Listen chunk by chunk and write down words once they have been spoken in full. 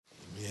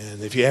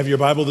And if you have your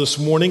Bible this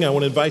morning, I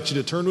want to invite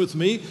you to turn with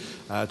me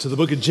to the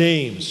book of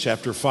James,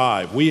 chapter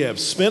 5. We have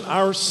spent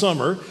our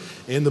summer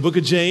in the book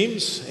of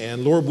James,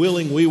 and Lord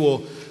willing, we will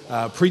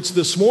preach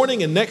this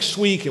morning and next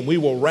week, and we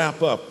will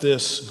wrap up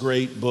this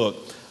great book.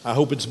 I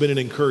hope it's been an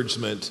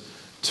encouragement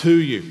to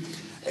you.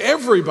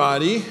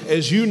 Everybody,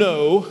 as you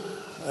know,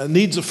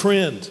 needs a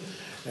friend.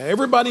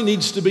 Everybody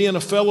needs to be in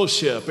a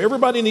fellowship.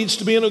 Everybody needs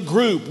to be in a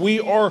group. We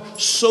are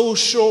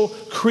social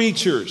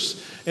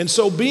creatures. And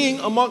so being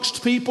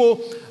amongst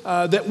people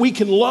that we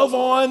can love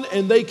on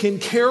and they can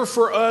care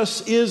for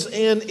us is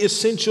an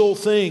essential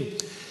thing.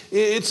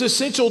 It's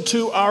essential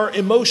to our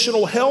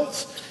emotional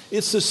health.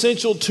 It's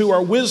essential to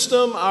our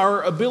wisdom,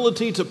 our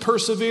ability to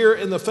persevere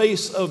in the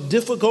face of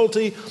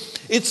difficulty.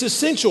 It's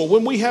essential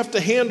when we have to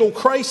handle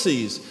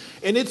crises,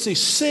 and it's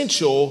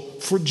essential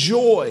for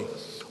joy.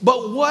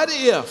 But what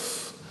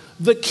if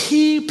the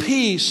key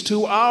piece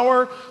to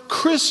our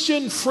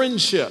Christian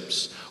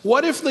friendships,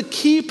 what if the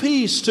key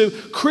piece to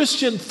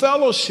Christian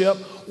fellowship,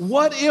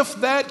 what if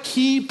that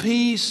key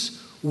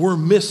piece were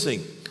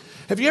missing?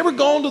 Have you ever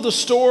gone to the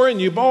store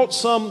and you bought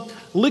some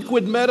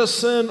liquid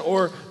medicine,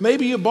 or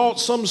maybe you bought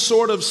some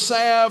sort of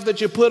salve that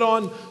you put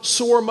on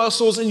sore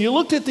muscles, and you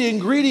looked at the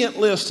ingredient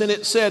list and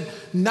it said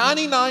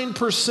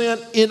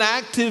 99%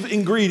 inactive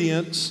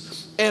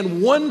ingredients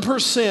and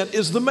 1%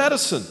 is the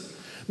medicine?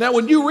 Now,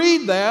 when you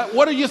read that,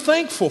 what are you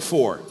thankful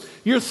for?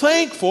 You're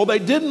thankful they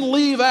didn't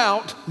leave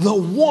out the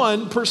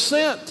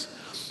 1%.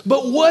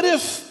 But what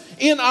if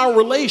in our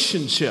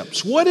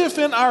relationships, what if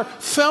in our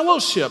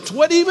fellowships,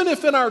 what even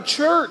if in our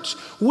church,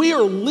 we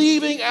are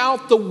leaving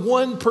out the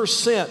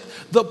 1%,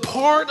 the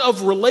part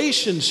of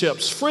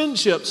relationships,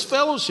 friendships,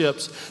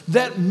 fellowships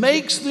that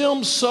makes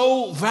them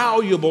so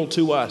valuable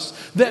to us,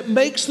 that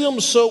makes them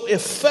so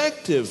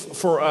effective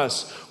for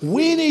us?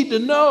 We need to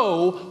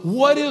know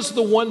what is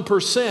the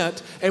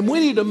 1%, and we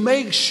need to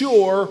make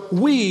sure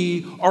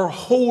we are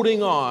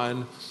holding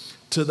on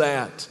to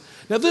that.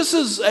 Now, this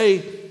is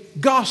a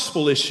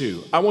gospel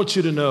issue, I want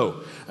you to know.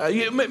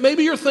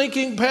 Maybe you're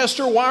thinking,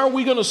 Pastor, why are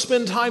we going to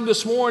spend time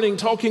this morning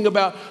talking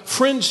about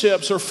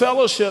friendships or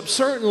fellowships?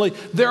 Certainly,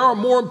 there are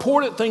more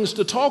important things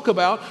to talk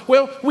about.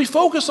 Well, we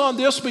focus on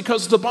this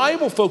because the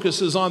Bible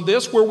focuses on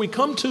this, where we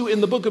come to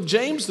in the book of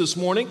James this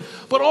morning,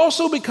 but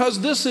also because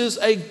this is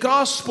a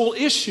gospel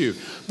issue.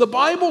 The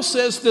Bible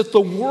says that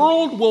the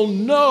world will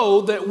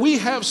know that we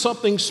have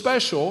something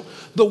special.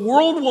 The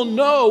world will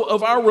know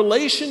of our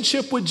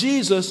relationship with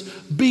Jesus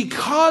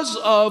because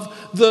of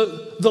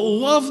the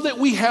love that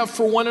we have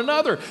for one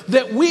another,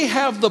 that we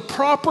have the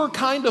proper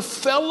kind of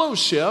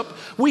fellowship,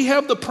 we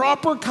have the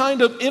proper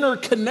kind of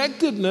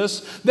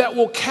interconnectedness that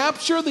will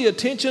capture the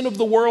attention of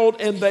the world,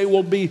 and they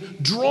will be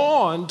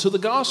drawn to the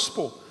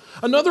gospel.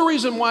 Another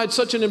reason why it's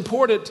such an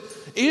important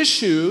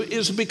issue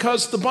is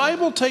because the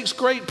Bible takes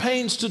great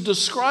pains to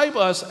describe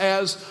us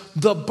as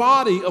the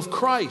body of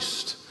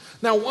Christ.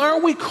 Now, why are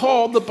we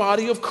called the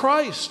body of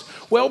Christ?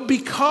 Well,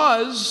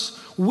 because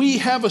we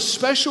have a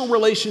special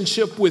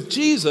relationship with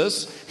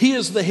Jesus. He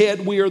is the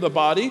head, we are the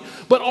body,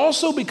 but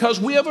also because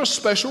we have a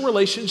special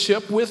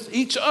relationship with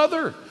each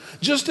other.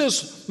 Just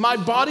as my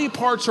body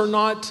parts are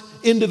not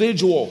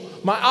individual,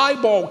 my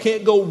eyeball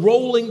can't go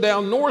rolling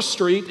down North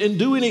Street and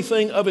do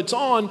anything of its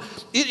own,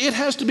 it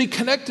has to be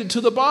connected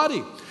to the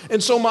body.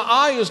 And so my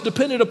eye is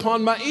dependent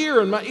upon my ear,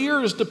 and my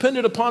ear is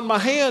dependent upon my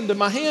hand, and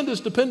my hand is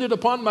dependent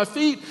upon my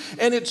feet.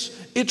 And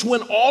it's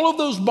when all of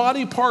those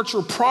body parts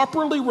are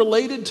properly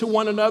related to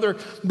one another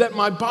that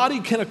my body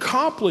can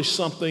accomplish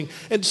something.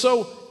 And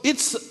so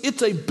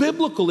it's a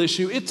biblical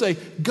issue, it's a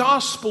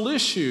gospel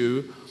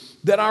issue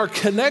that our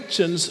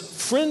connections,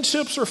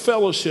 friendships or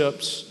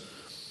fellowships,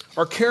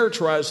 are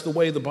characterized the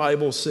way the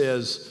Bible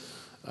says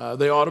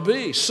they ought to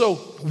be. So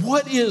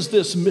what is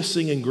this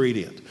missing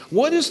ingredient?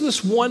 What is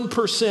this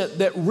 1%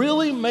 that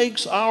really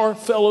makes our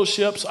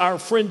fellowships, our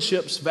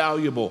friendships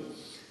valuable?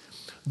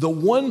 The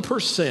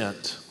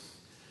 1%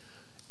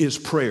 is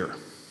prayer.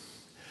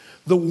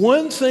 The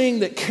one thing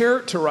that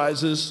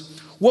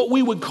characterizes what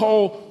we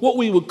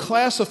would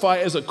classify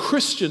as a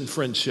Christian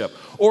friendship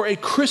or a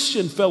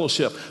Christian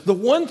fellowship, the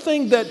one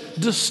thing that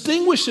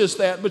distinguishes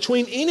that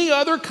between any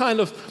other kind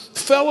of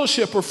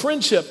fellowship or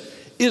friendship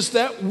is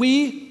that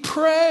we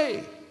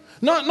pray.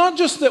 Not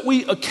just that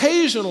we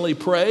occasionally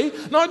pray,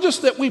 not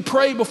just that we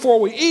pray before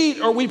we eat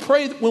or we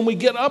pray when we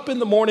get up in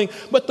the morning,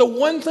 but the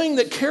one thing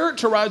that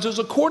characterizes,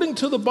 according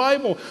to the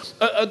Bible,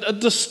 a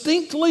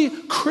distinctly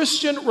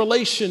Christian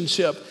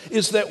relationship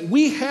is that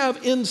we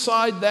have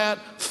inside that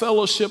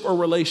fellowship or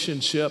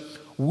relationship,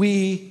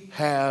 we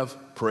have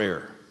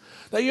prayer.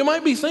 Now you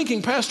might be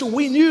thinking, Pastor,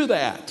 we knew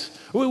that.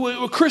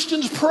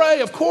 Christians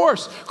pray, of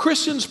course.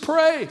 Christians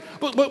pray.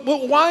 But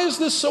why is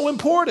this so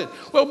important?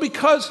 Well,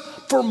 because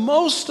for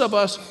most of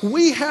us,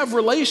 we have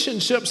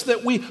relationships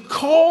that we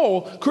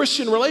call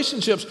Christian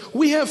relationships.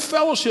 We have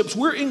fellowships.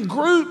 We're in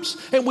groups,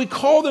 and we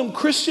call them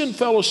Christian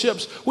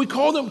fellowships. We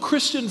call them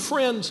Christian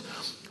friends.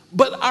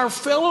 But our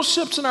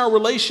fellowships and our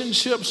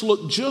relationships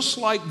look just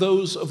like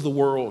those of the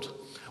world.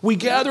 We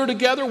gather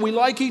together, we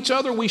like each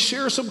other, we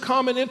share some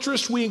common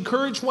interests, we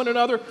encourage one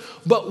another,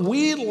 but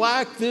we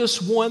lack this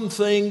one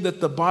thing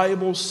that the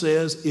Bible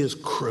says is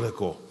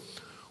critical.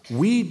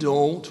 We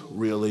don't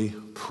really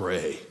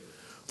pray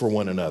for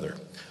one another.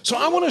 So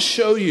I want to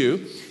show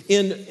you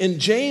in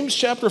James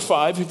chapter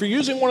 5, if you're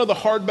using one of the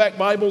hardback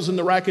Bibles in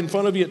the rack in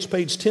front of you, it's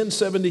page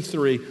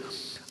 1073.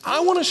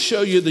 I want to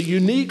show you the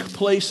unique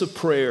place of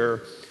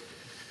prayer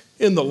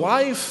in the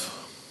life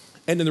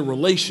and in the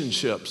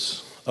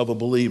relationships of a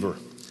believer.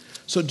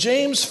 So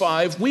James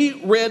 5,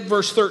 we read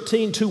verse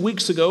 13 2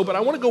 weeks ago, but I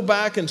want to go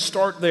back and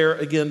start there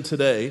again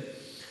today.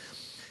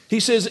 He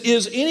says,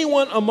 is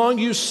anyone among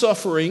you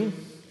suffering?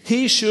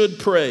 He should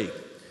pray.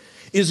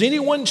 Is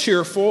anyone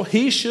cheerful?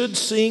 He should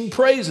sing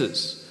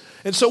praises.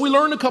 And so we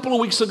learned a couple of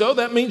weeks ago,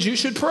 that means you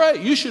should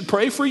pray. You should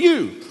pray for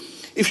you.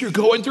 If you're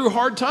going through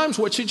hard times,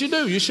 what should you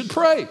do? You should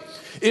pray.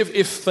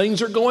 If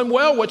things are going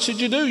well, what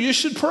should you do? You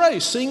should pray.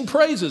 Sing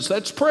praises.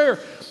 That's prayer.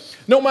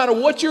 No matter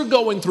what you're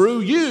going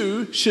through,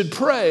 you should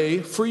pray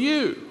for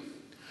you.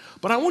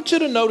 But I want you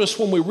to notice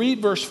when we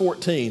read verse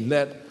 14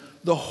 that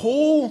the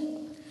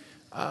whole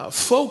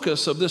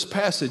focus of this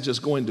passage is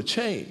going to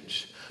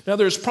change. Now,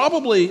 there's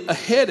probably a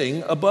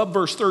heading above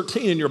verse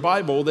 13 in your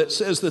Bible that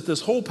says that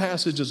this whole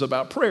passage is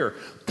about prayer.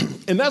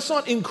 And that's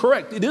not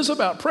incorrect. It is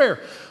about prayer.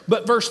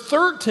 But verse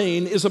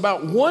 13 is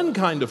about one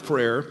kind of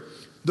prayer.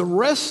 The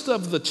rest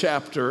of the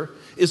chapter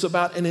is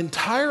about an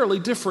entirely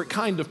different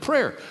kind of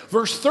prayer.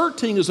 Verse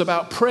 13 is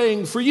about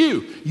praying for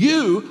you.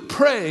 You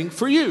praying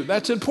for you.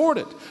 That's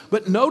important.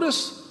 But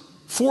notice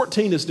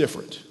 14 is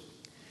different.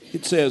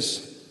 It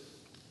says,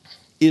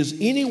 is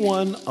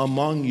anyone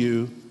among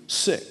you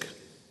sick?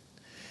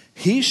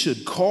 He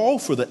should call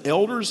for the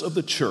elders of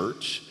the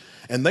church,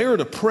 and they are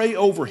to pray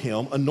over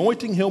him,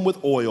 anointing him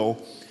with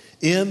oil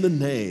in the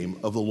name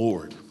of the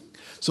Lord.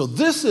 So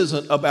this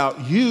isn't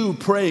about you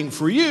praying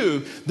for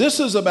you. This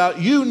is about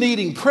you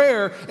needing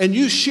prayer and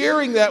you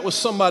sharing that with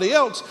somebody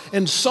else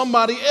and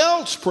somebody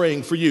else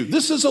praying for you.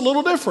 This is a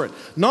little different.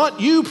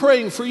 Not you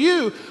praying for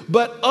you,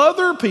 but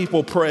other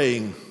people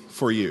praying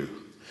for you.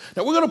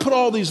 Now, we're going to put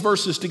all these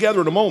verses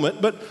together in a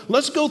moment, but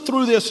let's go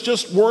through this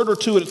just word or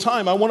two at a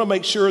time. I want to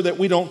make sure that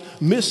we don't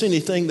miss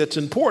anything that's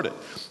important.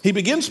 He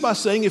begins by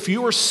saying, if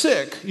you are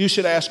sick, you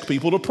should ask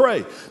people to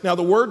pray. Now,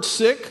 the word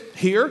sick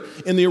here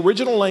in the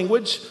original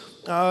language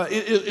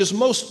is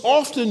most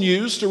often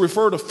used to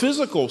refer to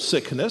physical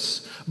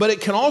sickness, but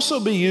it can also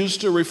be used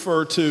to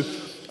refer to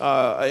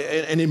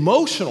an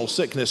emotional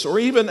sickness or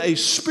even a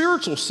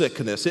spiritual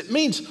sickness. It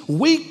means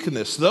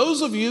weakness.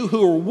 Those of you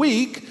who are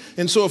weak,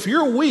 and so if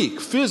you're weak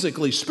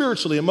physically,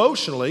 spiritually,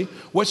 emotionally,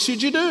 what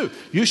should you do?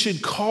 You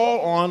should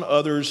call on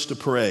others to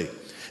pray.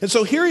 And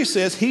so here he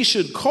says he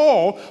should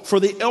call for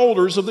the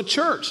elders of the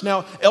church.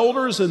 Now,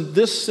 elders in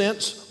this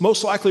sense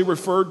most likely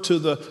referred to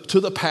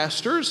the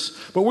pastors,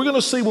 but we're going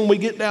to see when we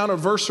get down a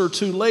verse or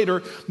two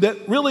later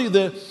that really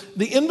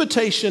the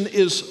invitation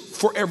is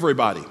for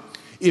everybody.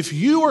 If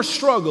you are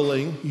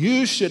struggling,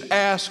 you should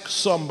ask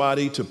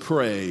somebody to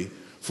pray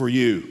for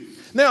you.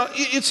 Now,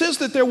 it says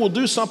that there will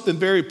do something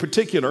very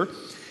particular.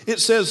 It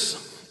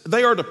says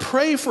they are to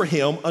pray for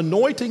him,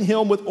 anointing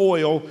him with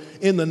oil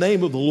in the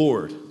name of the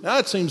Lord. Now,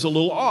 that seems a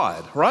little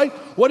odd, right?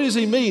 What does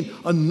he mean,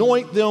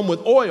 anoint them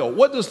with oil?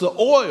 What does the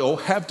oil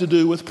have to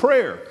do with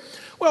prayer?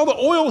 Well, the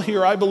oil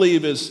here, I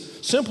believe, is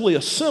simply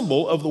a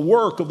symbol of the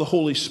work of the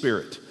Holy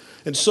Spirit.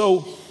 And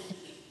so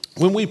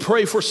when we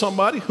pray for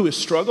somebody who is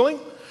struggling,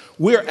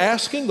 we're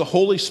asking the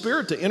Holy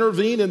Spirit to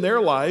intervene in their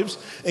lives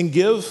and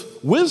give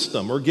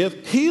wisdom or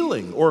give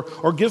healing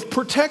or give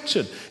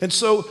protection. And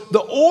so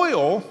the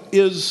oil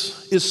is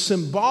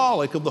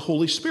symbolic of the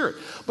Holy Spirit.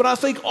 But I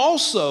think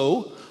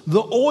also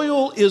the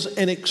oil is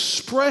an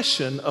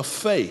expression of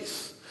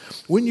faith.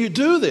 When you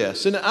do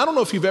this, and I don't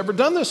know if you've ever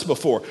done this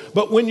before,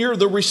 but when you're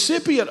the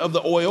recipient of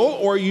the oil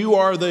or you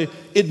are the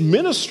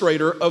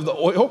administrator of the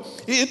oil,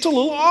 it's a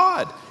little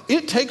odd.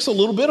 It takes a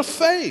little bit of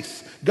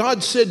faith.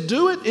 God said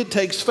do it. It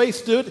takes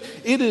faith to do it.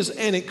 It is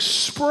an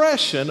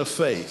expression of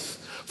faith.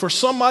 For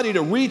somebody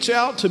to reach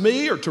out to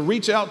me or to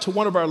reach out to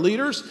one of our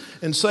leaders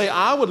and say,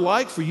 I would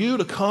like for you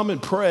to come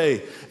and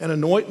pray and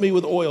anoint me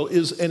with oil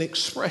is an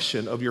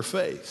expression of your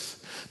faith.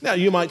 Now,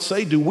 you might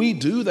say, do we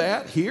do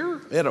that here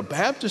at a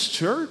Baptist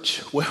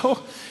church?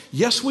 Well,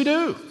 yes, we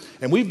do.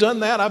 And we've done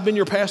that. I've been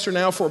your pastor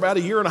now for about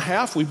a year and a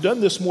half. We've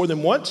done this more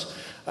than once.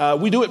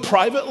 We do it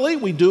privately.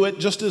 We do it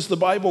just as the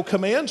Bible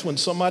commands. When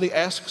somebody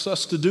asks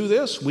us to do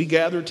this, we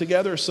gather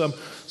together some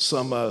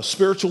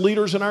spiritual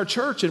leaders in our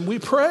church and we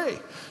pray,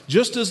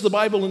 just as the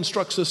Bible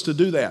instructs us to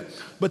do that.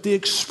 But the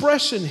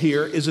expression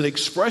here is an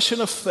expression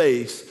of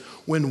faith.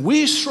 When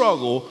we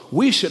struggle,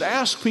 we should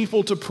ask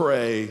people to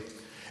pray,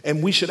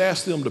 and we should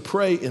ask them to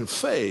pray in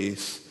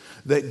faith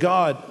that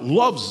God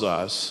loves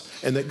us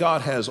and that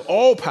God has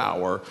all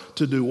power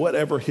to do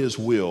whatever his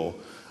will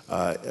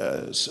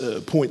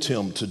points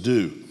him to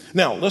do.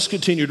 Now, let's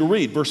continue to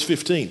read verse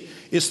 15.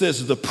 It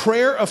says, the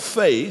prayer of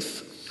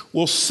faith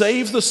will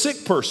save the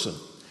sick person,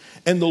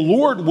 and the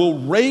Lord will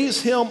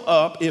raise him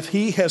up. If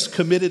he has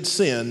committed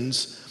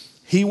sins,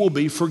 he will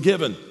be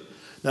forgiven.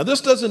 Now,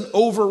 this doesn't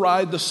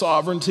override the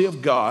sovereignty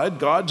of God.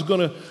 God's going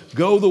to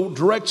go the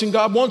direction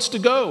God wants to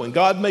go, and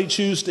God may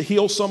choose to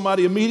heal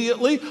somebody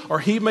immediately, or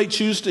he may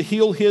choose to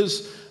heal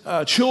his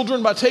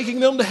children by taking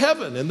them to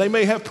heaven, and they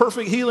may have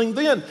perfect healing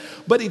then.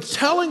 But he's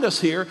telling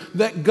us here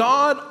that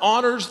God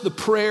honors the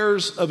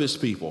prayers of his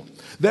people.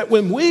 That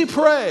when we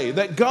pray,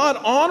 that God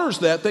honors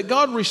that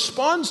God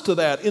responds to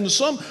that in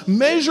some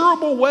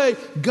measurable way.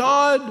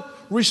 God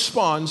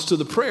responds to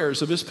the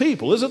prayers of his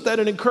people. Isn't that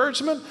an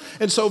encouragement?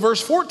 And so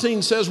verse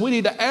 14 says we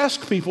need to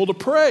ask people to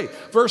pray.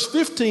 Verse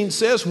 15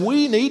 says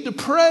we need to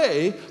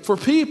pray for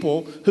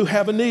people who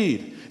have a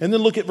need. And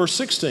then look at verse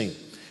 16.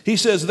 He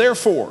says,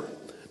 therefore.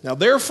 Now,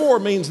 therefore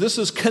means this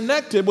is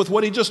connected with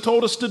what he just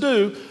told us to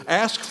do.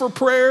 Ask for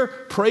prayer,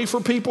 pray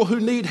for people who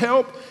need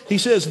help. He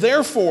says,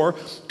 therefore,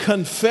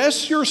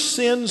 confess your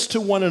sins to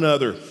one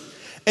another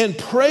and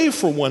pray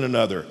for one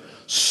another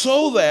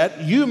so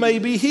that you may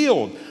be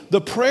healed.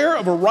 The prayer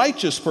of a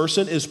righteous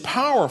person is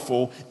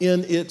powerful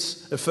in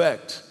its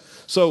effect.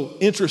 So,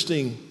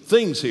 interesting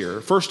things here.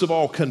 First of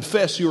all,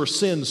 confess your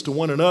sins to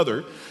one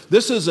another.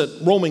 This is a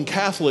Roman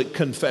Catholic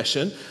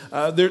confession.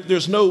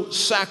 There's no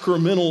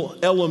sacramental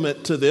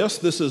element to this.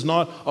 This is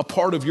not a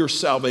part of your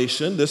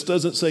salvation. This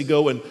doesn't say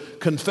go and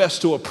confess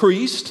to a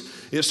priest.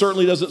 It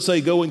certainly doesn't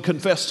say go and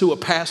confess to a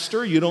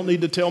pastor. You don't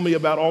need to tell me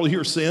about all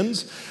your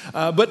sins.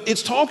 But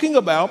it's talking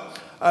about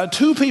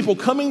two people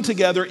coming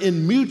together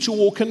in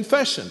mutual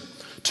confession.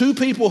 Two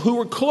people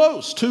who are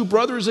close, two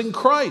brothers in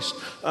Christ,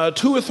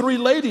 two or three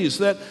ladies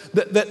that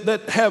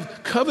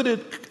have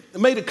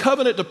made a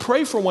covenant to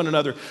pray for one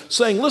another,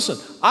 saying, listen,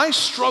 I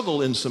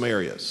struggle in some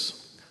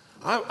areas.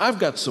 I've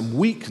got some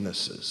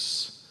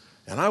weaknesses,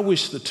 and I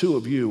wish the two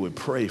of you would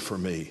pray for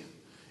me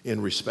in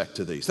respect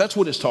to these. That's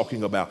what it's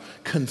talking about.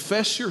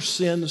 Confess your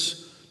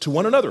sins to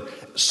one another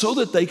so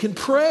that they can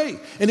pray.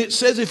 And it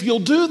says if you'll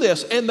do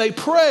this and they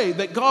pray,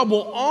 that God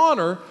will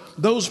honor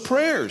those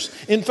prayers.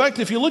 In fact,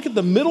 if you look at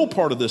the middle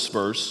part of this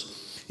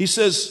verse, he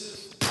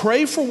says,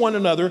 pray for one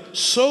another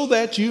so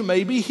that you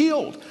may be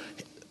healed.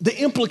 The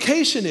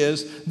implication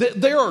is that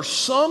there are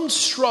some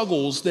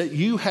struggles that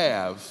you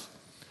have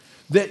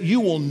that you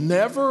will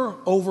never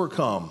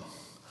overcome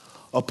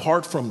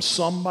apart from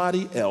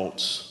somebody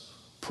else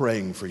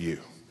praying for you.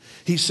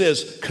 He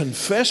says,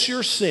 confess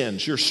your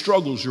sins, your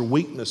struggles, your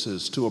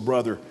weaknesses to a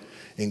brother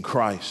in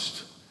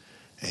Christ.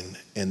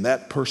 And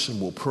that person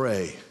will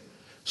pray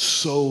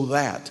so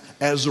that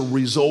as a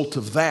result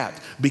of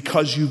that,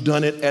 because you've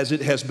done it as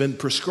it has been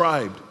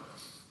prescribed,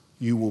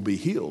 you will be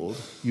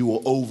healed. You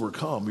will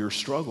overcome your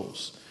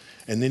struggles.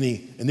 And then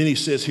he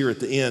says here at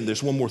the end,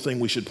 there's one more thing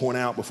we should point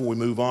out before we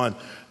move on.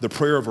 The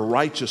prayer of a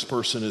righteous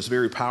person is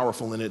very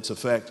powerful in its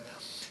effect.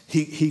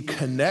 He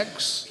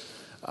connects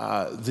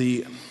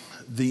the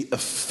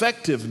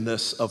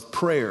effectiveness of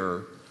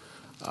prayer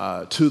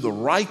to the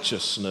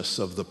righteousness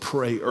of the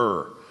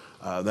prayer.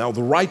 Now,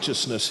 the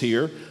righteousness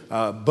here,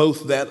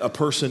 both that a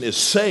person is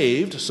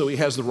saved, so he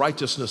has the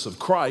righteousness of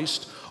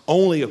Christ,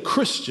 only a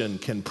Christian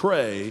can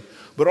pray,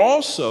 but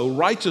also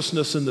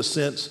righteousness in the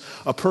sense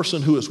a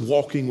person who is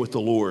walking with the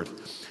Lord.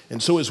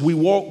 And so as we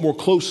walk more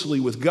closely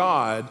with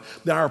God,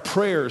 then our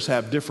prayers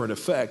have different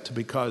effect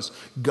because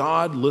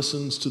God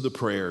listens to the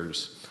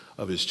prayers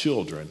of his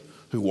children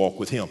who walk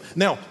with him.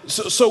 Now,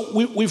 so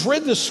we've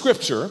read this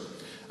scripture.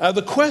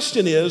 The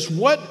question is,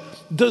 what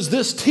does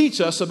this teach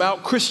us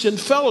about Christian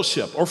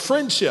fellowship or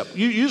friendship?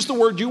 You use the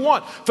word you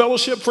want.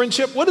 Fellowship,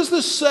 friendship. What does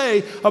this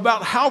say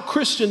about how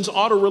Christians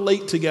ought to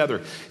relate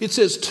together? It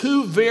says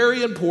two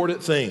very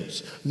important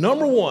things.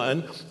 Number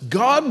one,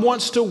 God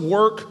wants to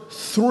work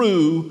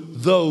through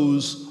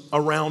those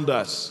around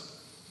us.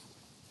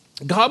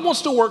 God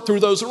wants to work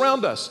through those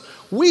around us.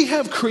 We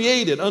have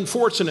created,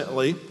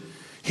 unfortunately,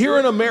 here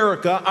in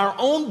America, our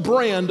own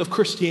brand of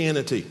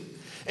Christianity.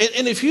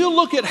 And if you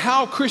look at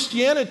how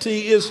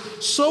Christianity is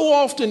so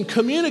often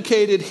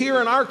communicated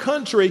here in our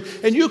country,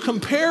 and you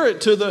compare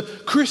it to the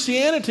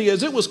Christianity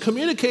as it was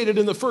communicated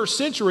in the first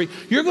century,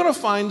 you're going to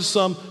find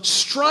some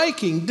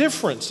striking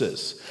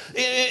differences.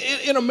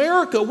 In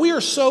America, we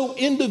are so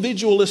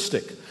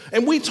individualistic.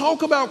 And we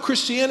talk about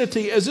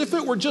Christianity as if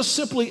it were just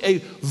simply a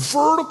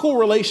vertical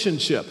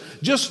relationship,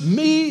 just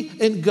me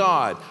and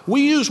God.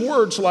 We use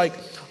words like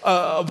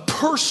a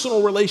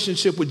personal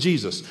relationship with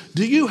Jesus.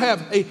 Do you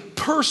have a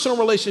personal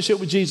relationship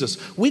with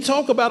Jesus? We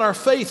talk about our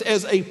faith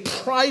as a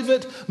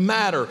private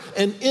matter,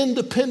 an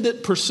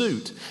independent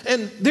pursuit.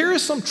 And there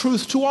is some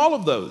truth to all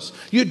of those.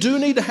 You do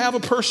need to have a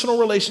personal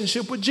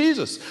relationship with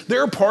Jesus.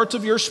 There are parts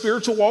of your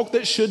spiritual walk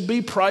that should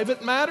be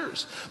private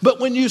matters. But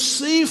when you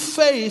see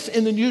faith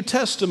in the New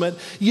Testament,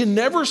 you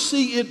never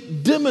see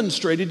it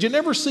demonstrated, you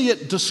never see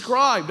it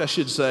described, I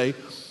should say,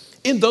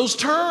 in those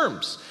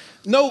terms.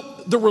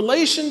 No, the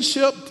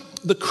relationship,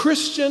 the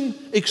Christian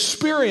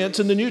experience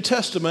in the New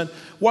Testament,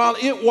 while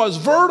it was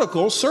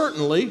vertical,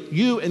 certainly,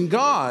 you and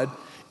God,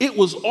 it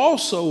was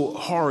also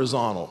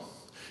horizontal.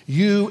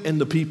 you and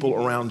the people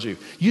around you.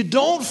 You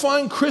don't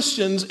find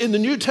Christians in the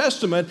New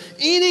Testament,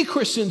 any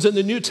Christians in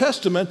the New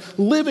Testament,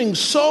 living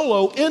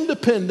solo,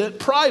 independent,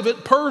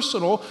 private,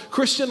 personal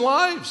Christian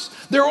lives.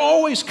 They're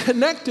always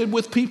connected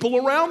with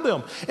people around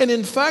them. And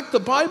in fact, the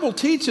Bible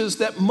teaches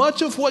that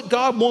much of what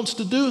God wants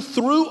to do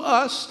through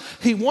us,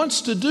 He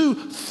wants to do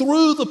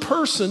through the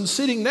person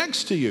sitting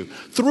next to you,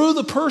 through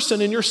the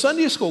person in your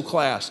Sunday school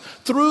class,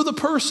 through the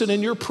person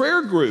in your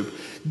prayer group.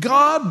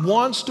 God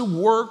wants to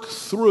work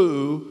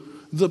through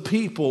the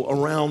people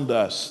around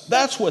us.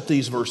 That's what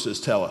these verses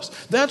tell us.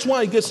 That's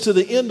why it gets to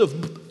the end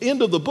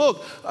of the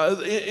book,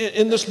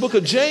 in this book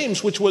of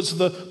James, which was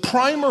the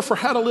primer for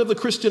how to live the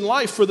Christian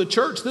life for the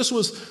church. This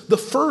was the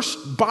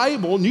first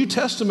Bible, New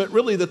Testament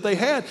really, that they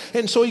had.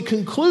 And so he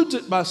concludes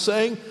it by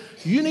saying,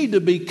 you need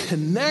to be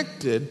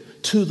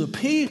connected to the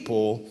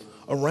people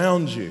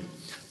around you.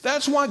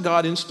 That's why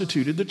God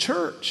instituted the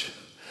church.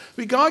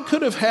 I mean, God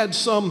could have had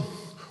some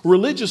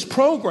religious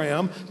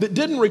program that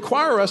didn't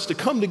require us to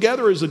come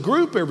together as a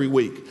group every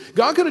week.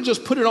 God could have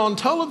just put it on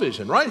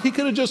television, right? He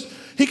could have just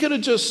put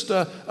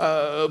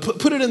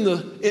it in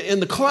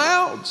the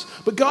clouds.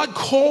 But God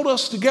called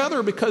us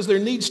together because there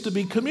needs to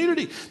be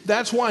community.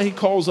 That's why He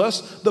calls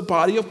us the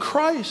body of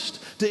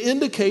Christ, to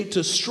indicate,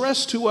 to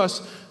stress to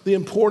us the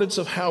importance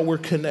of how we're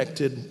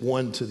connected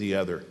one to the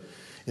other.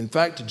 In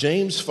fact,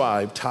 James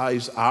 5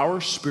 ties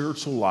our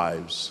spiritual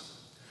lives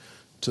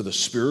to the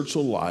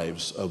spiritual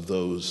lives of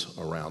those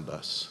around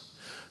us.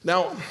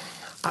 Now,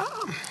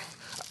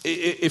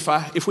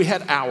 if we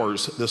had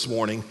hours this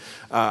morning,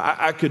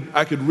 I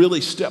could really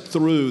step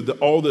through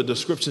all the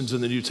descriptions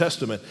in the New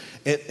Testament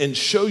and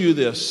show you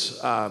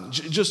this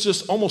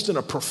just almost in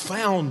a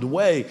profound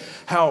way,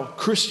 how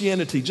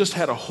Christianity just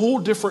had a whole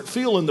different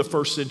feel in the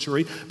first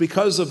century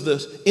because of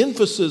the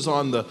emphasis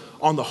on the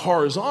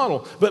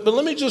horizontal. But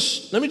let me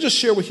just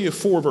share with you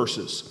 4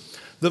 verses.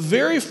 The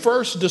very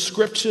first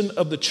description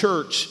of the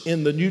church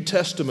in the New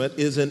Testament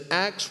is in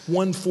Acts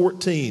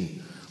 1:14.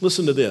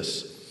 Listen to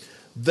this.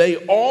 They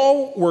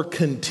all were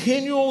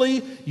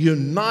continually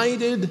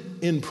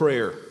united in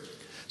prayer.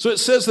 So it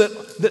says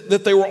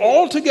that they were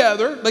all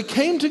together. They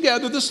came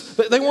together.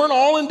 They weren't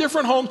all in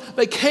different homes.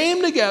 They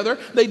came together.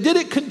 They did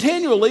it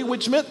continually,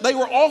 which meant they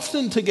were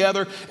often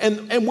together.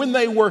 And when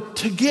they were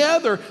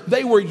together,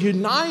 they were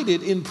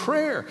united in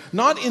prayer.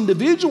 Not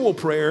individual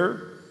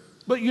prayer,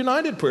 but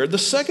united prayer. The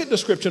second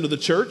description of the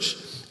church,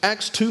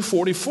 Acts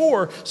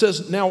 2:44,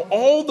 says, now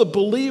all the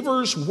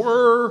believers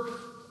were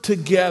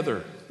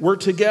together.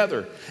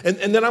 And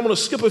then I'm going to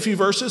skip a few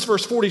verses.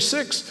 Verse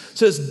 46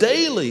 says,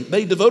 daily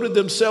they devoted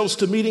themselves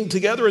to meeting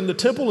together in the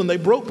temple, and they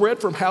broke bread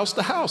from house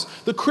to house.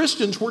 The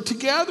Christians were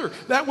together.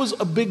 That was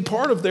a big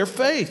part of their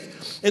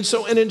faith. And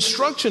so an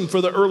instruction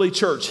for the early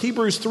church,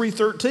 Hebrews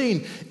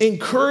 3:13,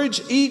 encourage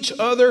each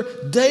other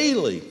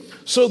daily,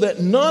 so that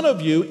none of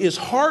you is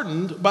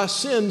hardened by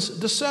sin's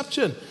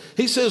deception.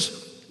 He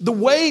says, the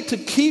way to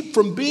keep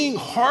from being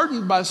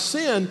hardened by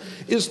sin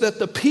is that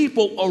the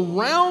people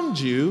around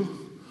you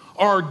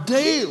are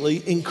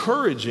daily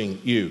encouraging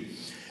you.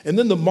 And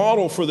then the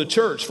model for the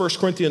church, 1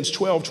 Corinthians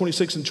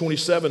 12:26 and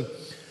 27,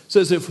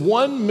 says, if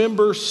one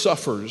member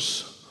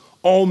suffers,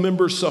 all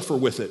members suffer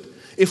with it.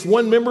 If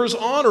one member is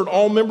honored,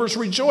 all members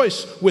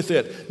rejoice with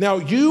it. Now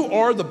you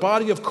are the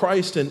body of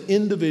Christ and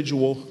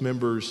individual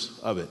members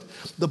of it.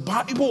 The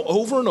Bible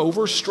over and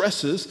over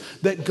stresses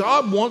that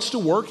God wants to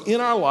work in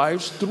our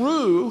lives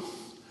through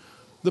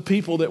the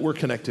people that we're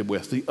connected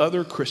with, the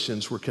other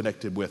Christians we're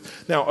connected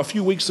with. Now, a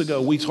few weeks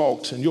ago we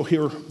talked, and you'll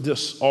hear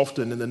this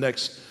often in the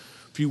next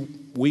few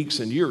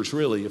weeks and years,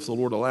 really, if the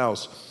Lord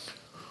allows.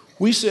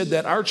 We said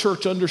that our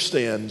church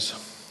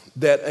understands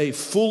that a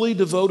fully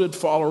devoted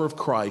follower of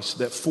Christ,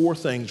 that 4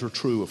 things are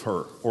true of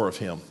her or of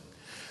him.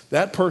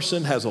 That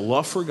person has a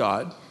love for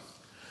God,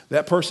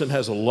 that person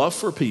has a love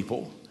for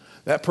people,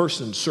 that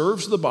person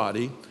serves the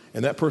body,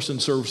 and that person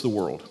serves the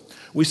world.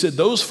 We said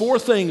those 4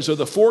 things are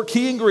the 4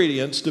 key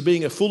ingredients to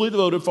being a fully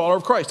devoted follower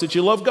of Christ. That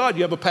you love God,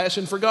 you have a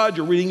passion for God,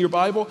 you're reading your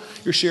Bible,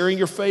 you're sharing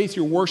your faith,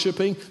 you're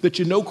worshiping, that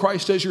you know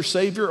Christ as your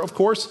Savior, of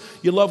course,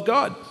 you love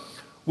God.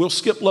 We'll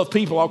skip love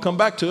people, I'll come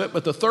back to it,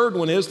 but the third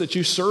one is that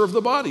you serve the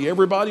body.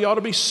 Everybody ought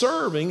to be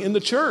serving in the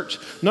church.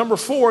 Number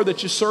 4,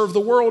 that you serve the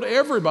world.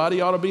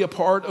 Everybody ought to be a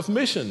part of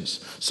missions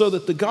so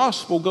that the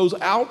gospel goes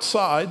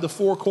outside the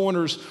 4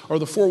 corners or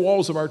the 4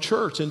 walls of our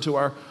church into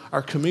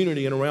our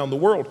community and around the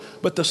world.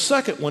 But the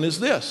second one is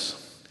this.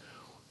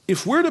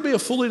 If we're to be a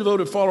fully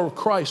devoted follower of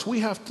Christ, we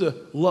have to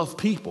love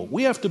people.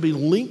 We have to be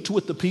linked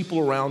with the people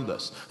around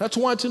us. That's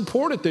why it's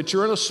important that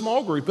you're in a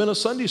small group, in a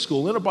Sunday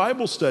school, in a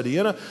Bible study,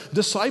 in a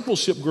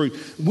discipleship group.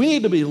 We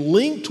need to be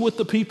linked with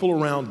the people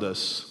around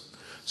us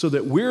so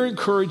that we're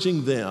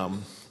encouraging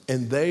them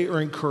and they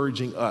are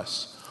encouraging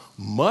us.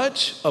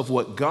 Much of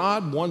what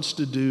God wants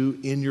to do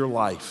in your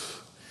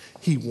life,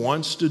 He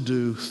wants to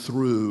do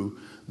through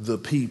the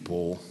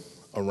people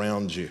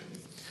around you.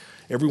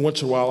 Every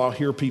once in a while, I'll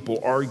hear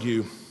people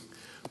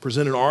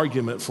present an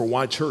argument for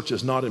why church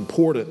is not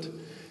important.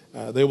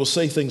 They will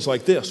say things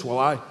like this, well,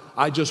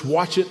 I just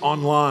watch it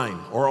online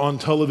or on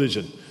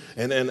television.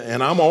 And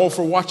I'm all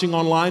for watching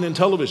online and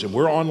television.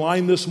 We're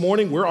online this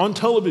morning. We're on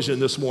television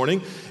this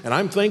morning. And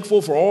I'm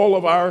thankful for all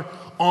of our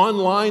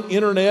online,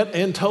 internet,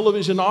 and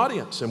television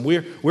audience. And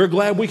we're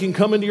glad we can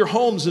come into your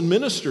homes and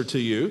minister to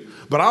you.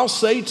 But I'll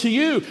say to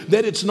you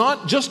that it's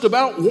not just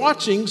about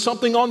watching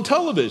something on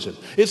television.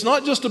 It's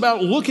not just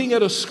about looking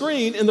at a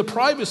screen in the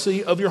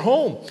privacy of your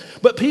home.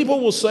 But people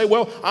will say,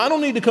 well, I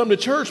don't need to come to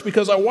church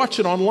because I watch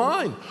it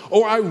online,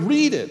 or I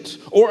read it,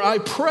 or I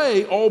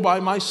pray all by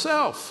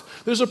myself.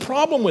 There's a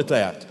problem with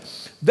that.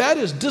 That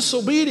is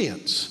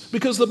disobedience,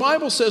 because the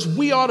Bible says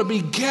we ought to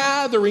be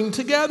gathering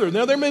together.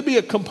 Now, there may be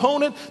a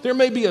component, there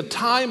may be a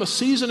time, a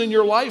season in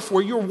your life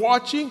where you're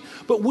watching,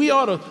 but we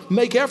ought to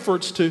make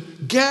efforts to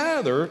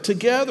gather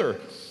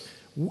together.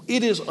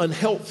 It is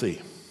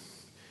unhealthy,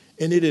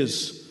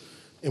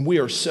 and we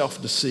are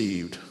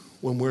self-deceived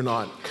when we're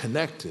not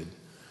connected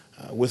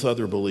with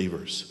other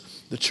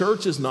believers. The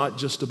church is not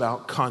just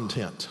about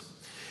content.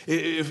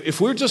 If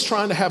we're just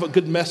trying to have a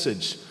good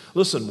message,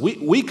 listen,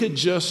 we could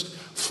just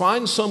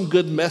find some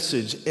good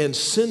message and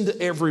send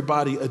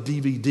everybody a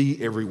DVD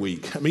every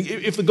week. I mean,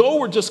 if the goal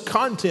were just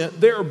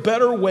content, there are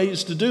better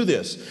ways to do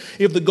this.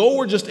 If the goal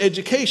were just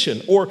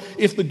education, or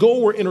if the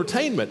goal were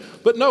entertainment.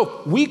 But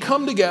no, we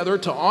come together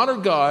to honor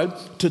God,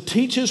 to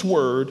teach His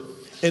Word,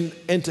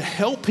 and to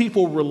help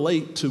people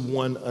relate to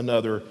one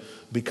another,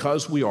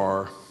 because we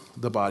are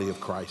the body of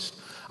Christ.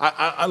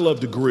 I love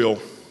to grill.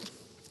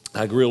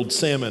 I grilled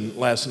salmon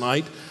last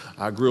night.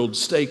 I grilled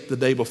steak the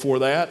day before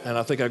that, and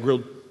I think I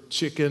grilled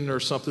chicken or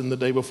something the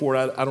day before.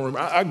 I don't remember.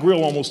 I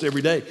grill almost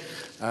every day.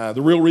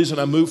 The real reason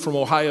I moved from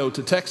Ohio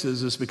to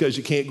Texas is because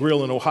you can't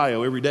grill in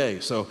Ohio every day.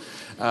 So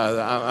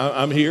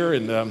I'm here,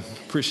 and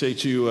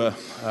appreciate you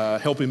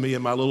helping me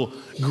in my little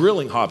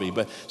grilling hobby.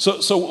 But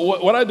so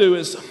what I do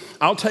is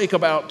I'll take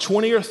about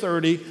 20 or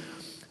 30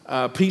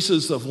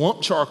 pieces of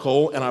lump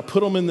charcoal, and I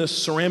put them in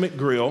this ceramic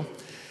grill.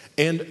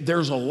 And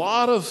there's a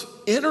lot of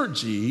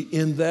energy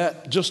in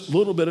that just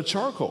little bit of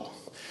charcoal.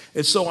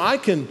 And so I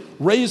can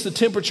raise the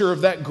temperature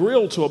of that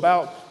grill to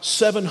about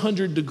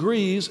 700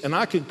 degrees, and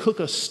I can cook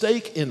a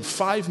steak in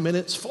 5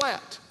 minutes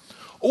flat.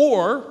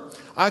 Or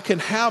I can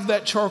have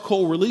that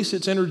charcoal release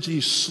its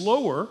energy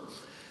slower,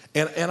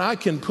 and I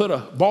can put a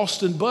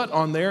Boston butt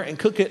on there and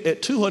cook it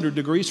at 200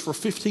 degrees for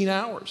 15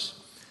 hours.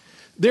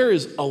 There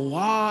is a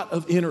lot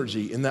of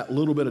energy in that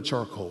little bit of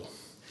charcoal,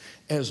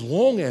 as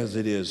long as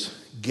it is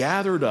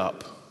gathered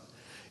up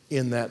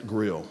in that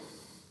grill.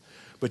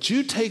 But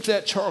you take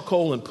that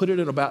charcoal and put it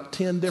in about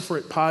 10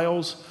 different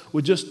piles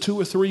with just 2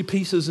 or 3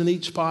 pieces in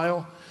each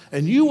pile,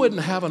 and you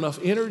wouldn't have enough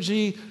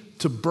energy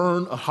to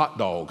burn a hot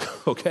dog,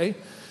 okay?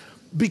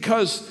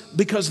 Because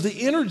the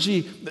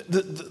energy,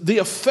 the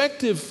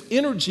effective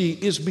energy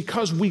is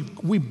because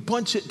we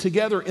bunch it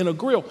together in a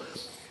grill.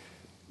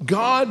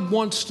 God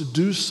wants to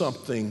do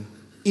something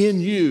in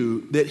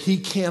you that He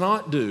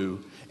cannot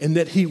do and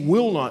that He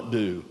will not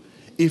do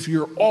if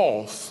you're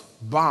off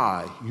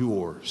by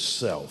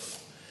yourself.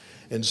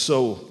 And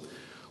so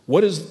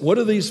what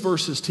do these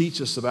verses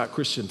teach us about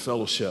Christian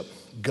fellowship?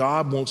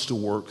 God wants to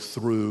work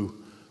through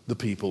the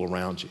people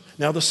around you.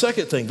 Now, the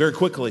second thing, very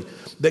quickly,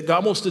 that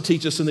God wants to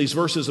teach us in these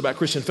verses about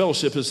Christian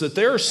fellowship is that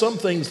there are some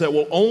things that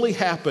will only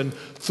happen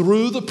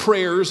through the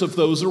prayers of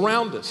those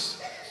around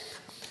us.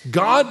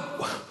 God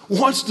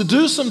wants to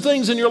do some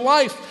things in your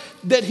life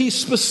that He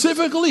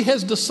specifically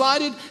has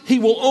decided He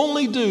will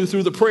only do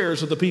through the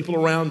prayers of the people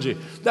around you.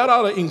 That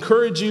ought to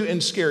encourage you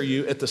and scare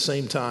you at the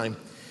same time.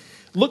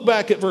 Look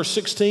back at verse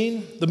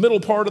 16, the middle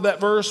part of that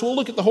verse. We'll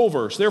look at the whole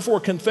verse. Therefore,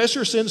 confess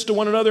your sins to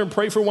one another and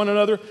pray for one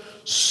another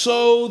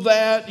so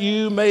that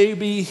you may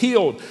be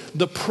healed.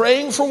 The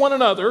praying for one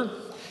another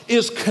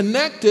is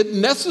connected,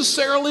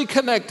 necessarily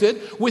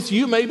connected with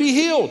you may be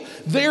healed.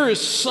 There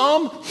is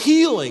some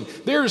healing,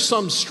 there is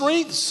some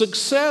strength,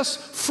 success,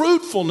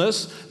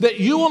 fruitfulness that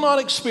you will not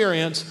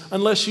experience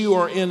unless you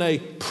are in a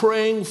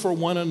praying for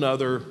one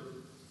another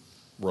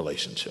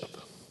relationship.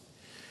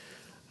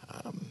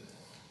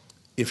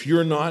 If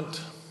you're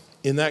not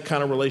in that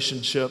kind of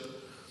relationship,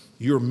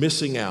 you're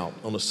missing out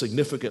on a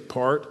significant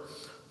part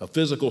of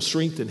physical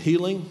strength and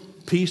healing,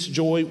 peace,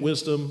 joy,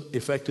 wisdom,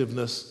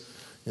 effectiveness,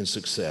 and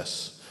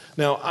success.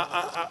 Now,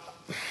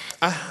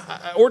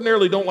 I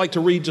ordinarily don't like to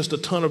read just a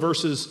ton of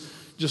verses,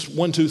 just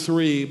 1, 2,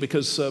 3,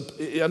 because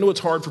I know it's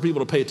hard for people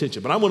to pay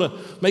attention. But I'm going to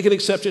make an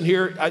exception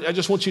here. I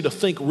just want you to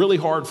think really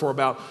hard for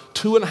about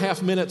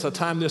 2.5 minutes. I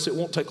time this. It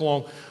won't take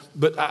long.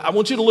 But I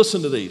want you to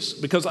listen to these,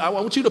 because I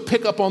want you to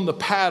pick up on the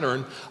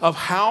pattern of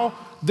how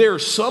there are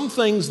some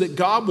things that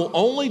God will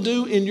only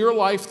do in your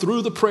life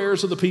through the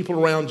prayers of the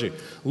people around you.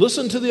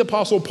 Listen to the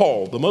Apostle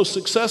Paul, the most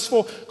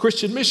successful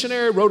Christian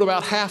missionary, wrote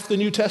about half the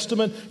New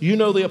Testament. You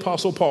know the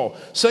Apostle Paul.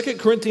 2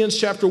 Corinthians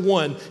chapter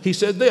 1, he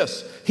said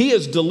this: He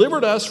has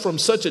delivered us from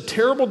such a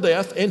terrible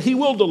death, and He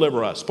will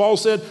deliver us. Paul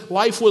said,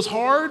 life was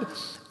hard,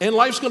 and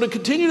life's going to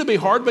continue to be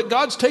hard, but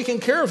God's taking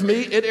care of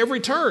me at every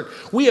turn.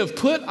 We have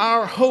put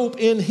our hope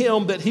in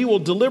Him that He will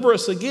deliver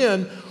us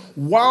again,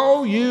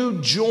 while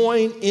you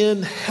join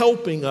in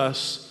helping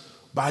us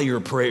by your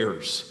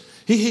prayers.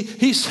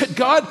 He said,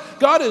 God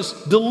has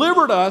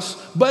delivered us,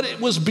 but it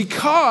was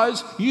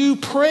because you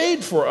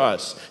prayed for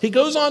us. He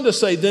goes on to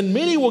say, then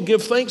many will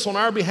give thanks on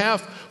our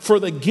behalf for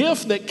the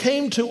gift that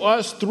came to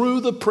us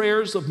through the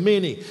prayers of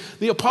many.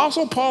 The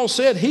Apostle Paul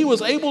said he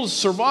was able to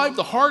survive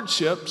the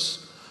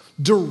hardships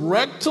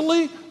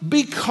directly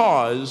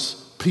because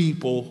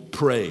people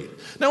prayed.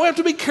 Now we have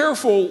to be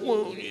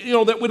careful,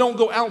 that we don't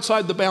go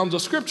outside the bounds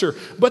of Scripture.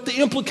 But the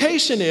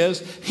implication is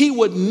he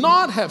would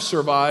not have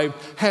survived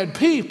had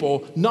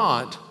people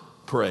not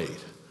prayed.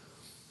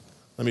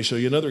 Let me show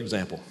you another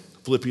example.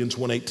 Philippians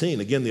 1:18.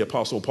 Again, the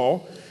Apostle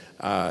Paul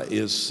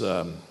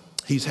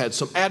he's had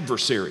some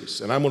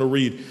adversaries. And I'm going to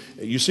read,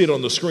 you see it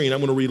on the screen, I'm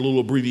going to read a little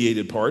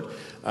abbreviated part.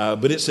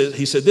 But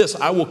he said this,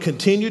 I will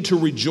continue to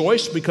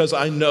rejoice because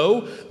I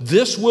know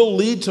this will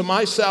lead to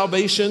my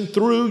salvation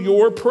through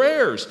your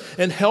prayers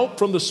and help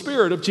from the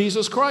Spirit of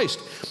Jesus Christ.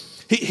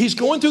 He's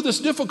going through this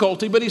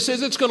difficulty, but he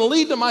says it's going to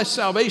lead to my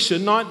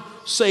salvation, not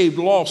saved,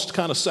 lost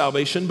kind of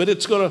salvation, but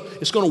it's going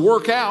to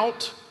work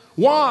out.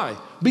 Why?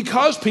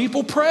 Because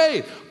people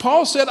prayed.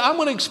 Paul said, I'm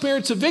going to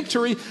experience a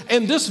victory,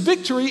 and this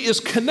victory is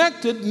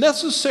connected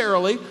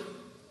necessarily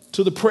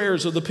to the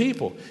prayers of the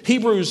people.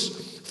 Hebrews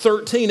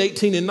 13,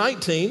 18, and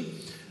 19,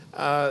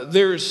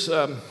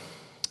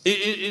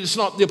 it's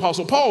not the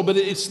Apostle Paul, but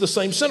it's the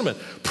same sentiment.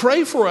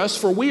 Pray for us,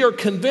 for we are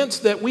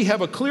convinced that we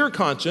have a clear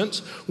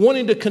conscience,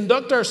 wanting to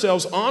conduct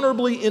ourselves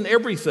honorably in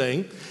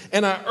everything,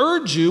 and I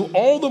urge you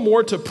all the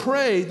more to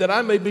pray that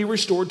I may be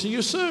restored to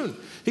you soon.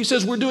 He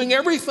says we're doing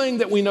everything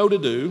that we know to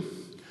do,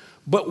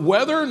 but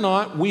whether or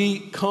not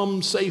we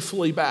come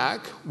safely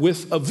back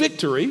with a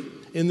victory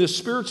in this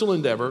spiritual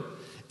endeavor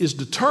is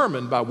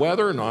determined by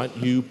whether or not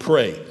you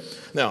pray.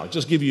 Now, I'll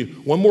just give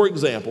you one more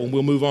example and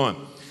we'll move on.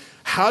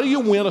 How do you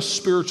win a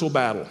spiritual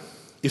battle?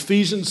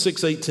 Ephesians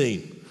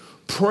 6:18.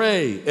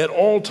 Pray at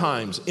all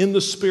times in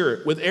the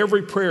Spirit with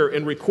every prayer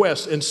and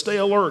request, and stay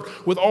alert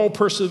with all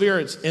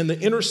perseverance and the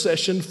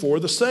intercession for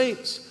the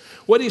saints.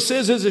 What he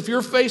says is if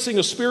you're facing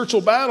a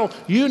spiritual battle,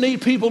 you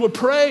need people to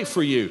pray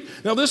for you.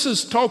 Now, this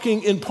is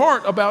talking in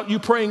part about you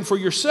praying for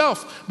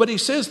yourself, but he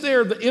says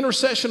there the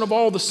intercession of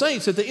all the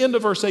saints at the end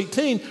of verse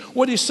 18.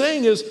 What he's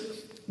saying is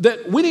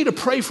that we need to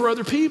pray for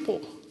other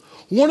people.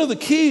 One of the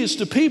keys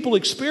to people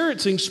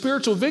experiencing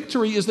spiritual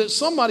victory is that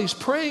somebody's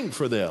praying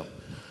for them.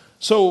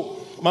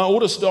 So my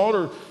oldest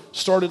daughter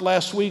started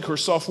last week her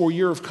sophomore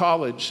year of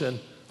college, and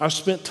I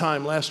spent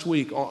time last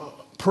week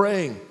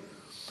praying.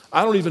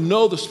 I don't even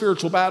know the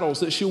spiritual battles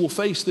that she will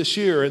face this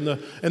year and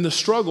the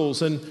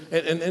struggles and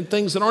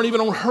things that aren't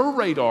even on her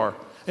radar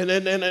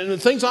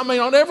and things I may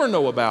not ever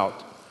know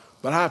about.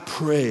 But I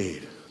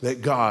prayed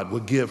that God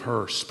would give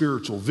her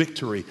spiritual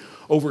victory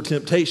over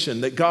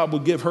temptation, that God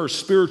would give her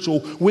spiritual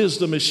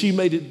wisdom as she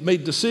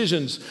made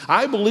decisions.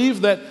 I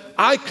believe that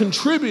I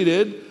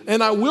contributed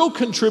and I will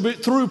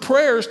contribute through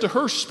prayers to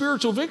her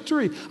spiritual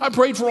victory. I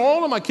prayed for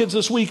all of my kids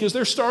this week as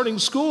they're starting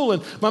school,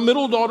 and my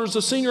middle daughter's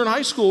a senior in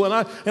high school, and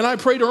I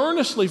prayed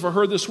earnestly for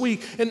her this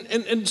week.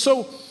 And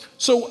so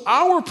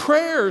our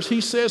prayers,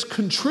 he says,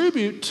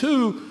 contribute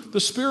to the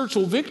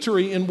spiritual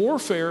victory in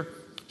warfare,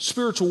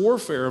 spiritual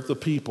warfare of the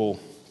people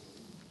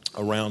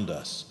around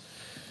us.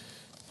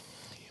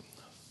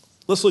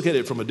 Let's look at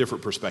it from a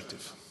different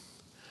perspective.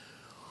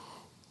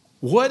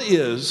 What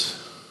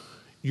is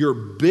your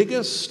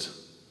biggest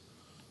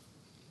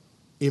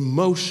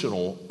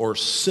emotional or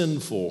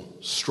sinful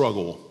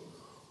struggle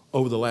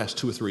over the last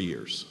 2 or 3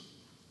 years?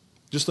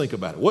 Just think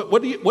about it.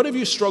 What have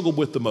you struggled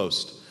with the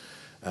most?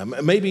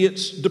 Maybe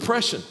it's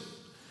depression.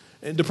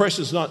 And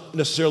depression is not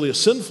necessarily a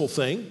sinful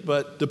thing,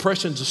 but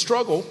depression is a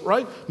struggle,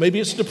 right?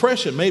 Maybe it's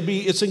depression.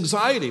 Maybe it's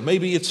anxiety.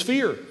 Maybe it's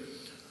fear.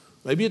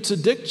 Maybe it's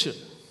addiction.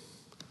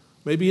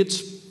 Maybe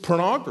it's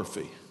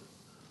pornography.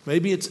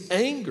 Maybe it's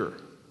anger.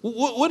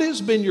 What has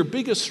been your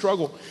biggest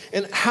struggle?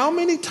 And how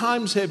many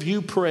times have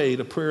you prayed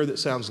a prayer that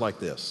sounds like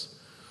this?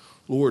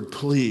 Lord,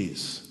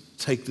 please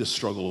take this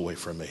struggle away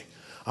from me.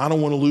 I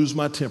don't want to lose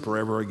my temper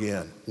ever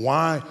again.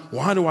 Why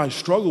do I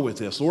struggle with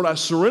this? Lord, I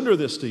surrender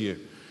this to you.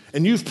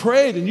 And you've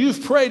prayed and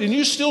you've prayed and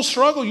you still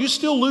struggle. You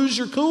still lose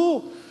your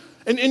cool.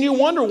 And you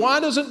wonder, why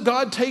doesn't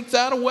God take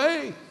that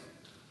away?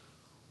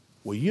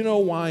 Well, you know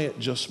why it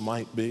just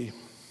might be?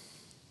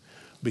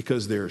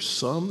 Because there are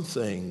some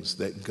things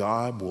that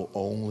God will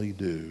only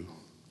do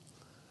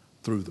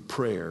through the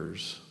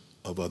prayers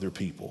of other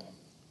people.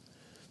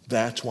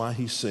 That's why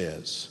he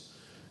says,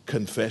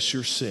 confess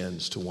your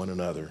sins to one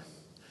another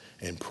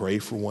and pray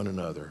for one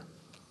another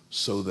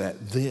so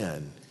that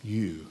then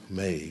you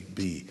may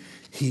be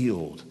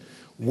healed.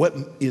 What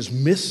is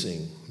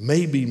missing,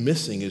 may be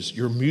missing, is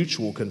your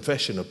mutual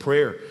confession of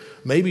prayer.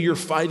 Maybe you're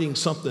fighting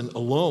something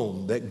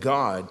alone that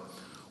God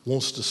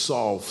wants to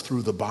solve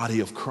through the body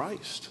of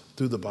Christ.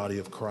 Through the body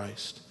of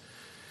Christ.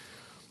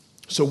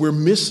 So we're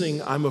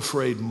missing, I'm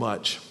afraid,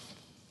 much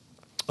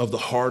of the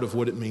heart of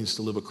what it means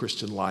to live a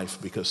Christian life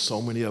because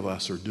so many of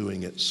us are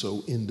doing it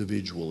so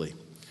individually.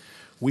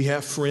 We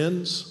have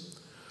friends,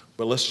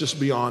 but let's just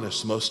be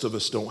honest, most of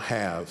us don't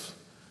have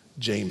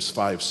James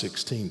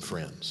 5:16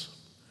 friends.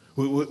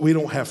 We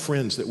don't have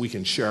friends that we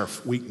can share our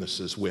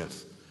weaknesses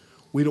with.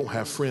 We don't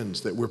have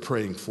friends that we're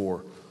praying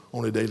for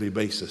on a daily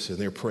basis, and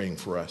they're praying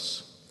for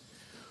us.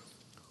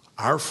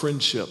 Our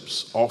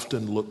friendships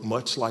often look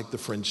much like the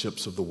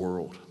friendships of the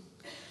world.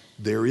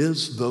 There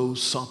is, though,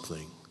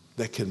 something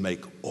that can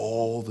make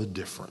all the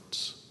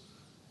difference,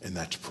 and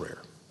that's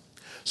prayer.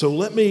 So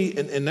let me,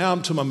 and now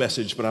I'm to my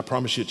message, but I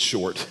promise you it's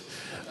short.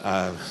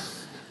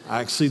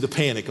 I see the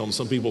panic on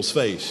some people's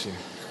face.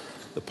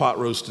 The pot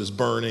roast is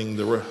burning.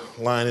 The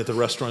line at the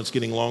restaurant's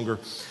getting longer.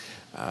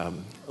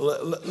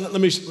 Let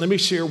me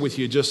share with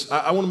you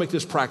I want to make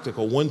this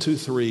practical. 1, 2,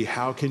 3,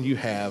 how can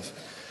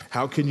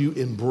you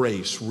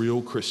embrace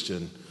real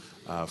Christian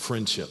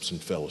friendships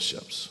and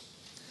fellowships?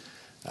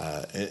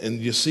 And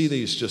you see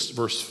these just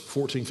verse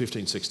 14,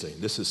 15,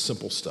 16. This is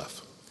simple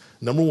stuff.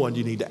 Number 1,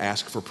 you need to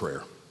ask for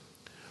prayer.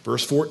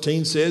 Verse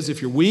 14 says,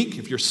 if you're weak,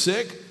 if you're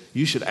sick,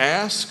 you should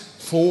ask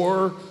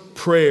for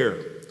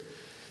prayer.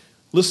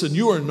 Listen,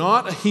 you are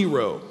not a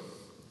hero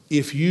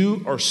if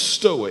you are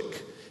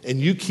stoic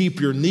and you keep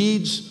your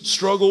needs,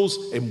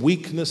 struggles, and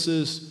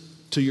weaknesses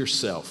to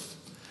yourself.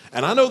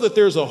 And I know that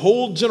there's a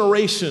whole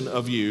generation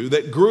of you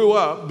that grew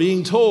up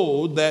being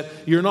told that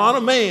you're not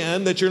a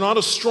man, that you're not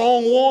a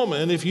strong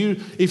woman if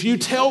you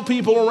tell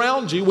people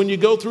around you when you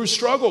go through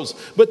struggles.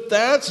 But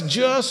that's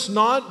just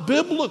not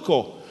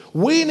biblical.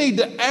 We need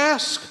to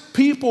ask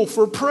people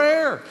for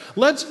prayer.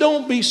 Let's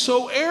don't be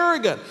so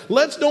arrogant.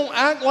 Let's don't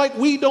act like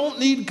we don't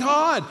need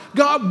God.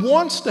 God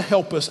wants to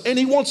help us, and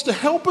He wants to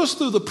help us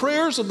through the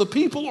prayers of the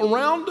people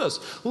around us.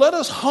 Let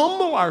us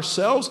humble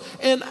ourselves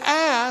and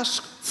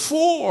ask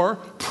for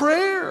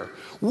prayer.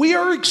 We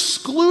are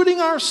excluding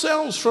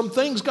ourselves from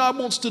things God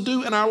wants to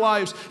do in our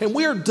lives, and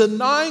we are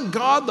denying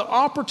God the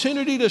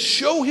opportunity to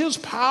show His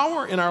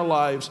power in our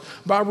lives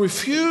by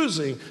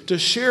refusing to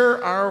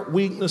share our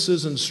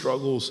weaknesses and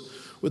struggles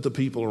with the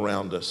people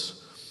around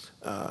us.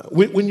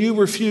 When you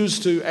refuse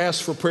to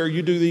ask for prayer,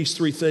 you do these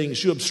 3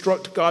 things. You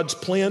obstruct God's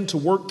plan to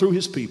work through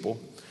His people.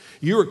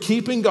 You are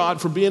keeping God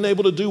from being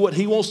able to do what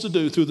He wants to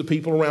do through the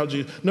people around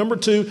you. Number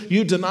 2,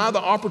 you deny the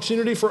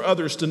opportunity for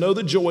others to know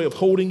the joy of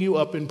holding you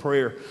up in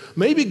prayer.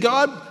 Maybe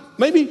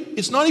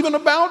it's not even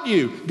about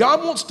you.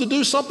 God wants to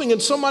do something in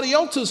somebody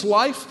else's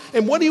life,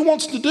 and what He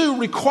wants to do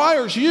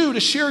requires you to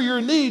share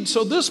your needs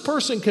so this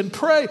person can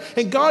pray,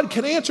 and God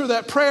can answer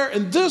that prayer,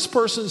 and this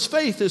person's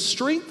faith is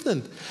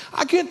strengthened.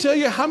 I can't tell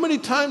you how many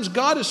times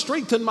God has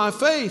strengthened my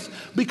faith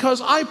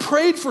because I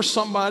prayed for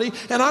somebody,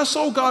 and I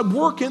saw God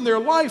work in their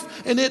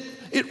life, and it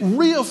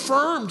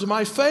reaffirmed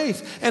my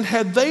faith. And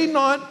had they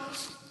not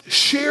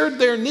shared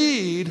their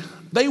need,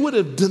 they would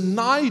have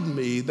denied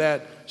me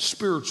that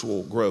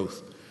spiritual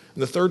growth.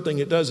 And the third thing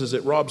it does is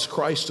it robs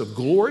Christ of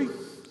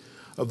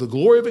the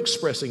glory of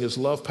expressing His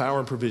love, power,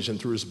 and provision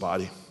through His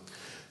body.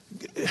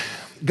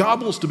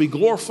 God wants to be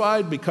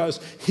glorified because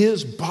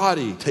His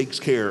body takes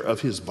care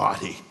of His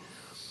body.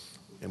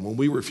 And when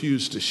we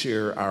refuse to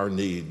share our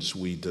needs,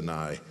 we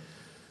deny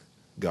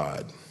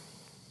God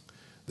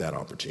that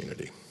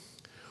opportunity.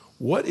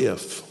 What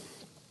if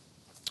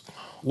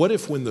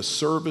when the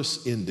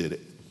service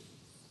ended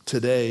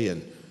today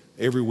and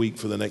every week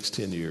for the next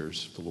 10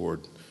 years, the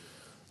Lord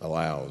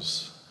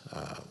allows,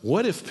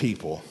 what if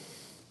people,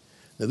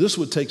 now this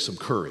would take some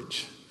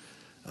courage.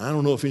 I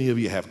don't know if any of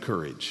you have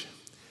courage,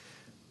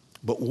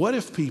 but what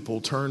if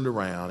people turned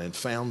around and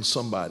found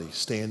somebody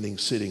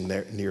sitting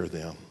there near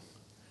them,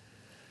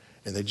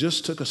 and they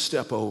just took a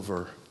step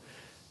over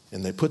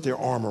and they put their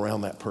arm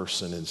around that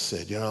person and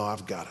said,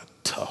 I've got a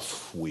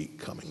tough week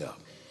coming up.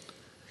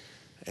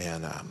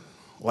 And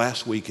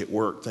last week at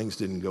work, things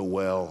didn't go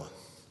well.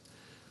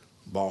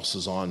 Boss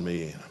is on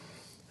me.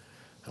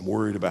 I'm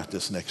worried about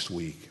this next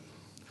week.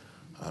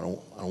 I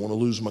don't want to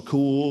lose my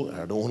cool.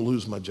 I don't want to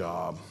lose my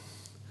job.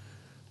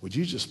 Would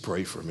you just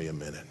pray for me a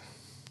minute?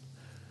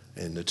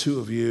 And the 2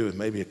 of you and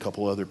maybe a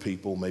couple other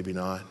people, maybe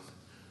not.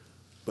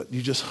 But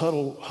you just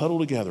huddle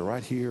together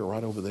right here,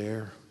 right over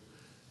there.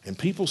 And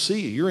people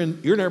see you. You're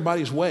in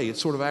everybody's way.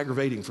 It's sort of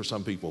aggravating for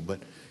some people, but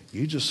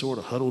you just sort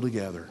of huddle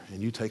together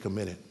and you take a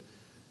minute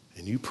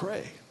and you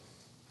pray.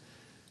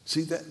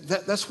 See,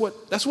 that's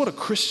what a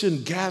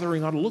Christian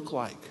gathering ought to look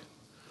like.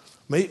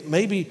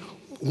 Maybe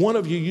one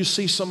of you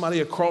see somebody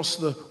across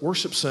the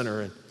worship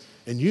center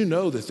and you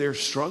know that they're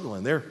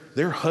struggling.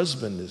 Their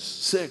husband is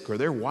sick or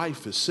their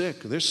wife is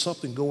sick or there's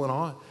something going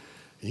on.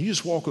 And you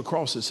just walk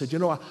across and said,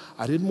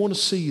 I didn't want to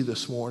see you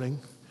this morning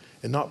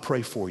and not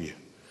pray for you.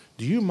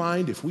 Do you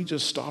mind if we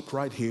just stopped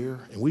right here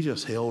and we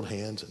just held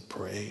hands and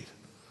prayed?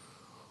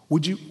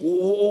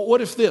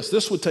 What if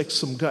this would take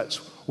some guts?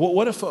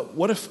 What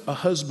if a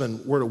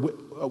husband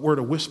were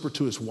to whisper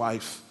to his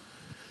wife,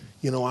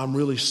 I'm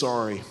really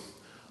sorry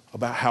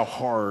about how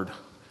hard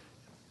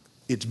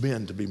it's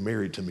been to be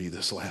married to me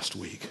this last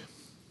week.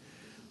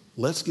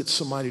 Let's get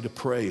somebody to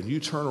pray. And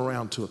you turn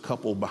around to a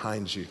couple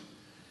behind you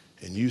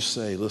and you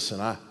say, listen,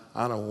 I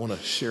don't want to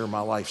share my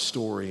life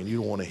story and you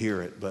don't want to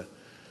hear it, but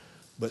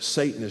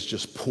Satan has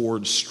just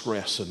poured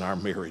stress in our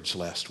marriage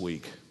last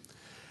week.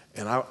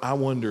 And I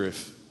wonder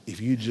if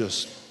you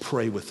just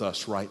pray with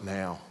us right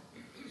now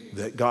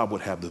that God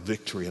would have the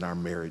victory in our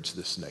marriage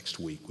this next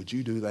week. Would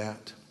you do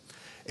that?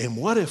 And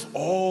what if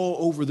all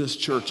over this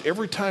church,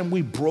 every time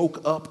we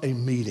broke up a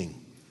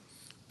meeting,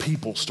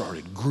 people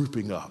started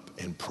grouping up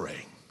and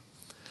praying?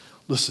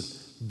 Listen,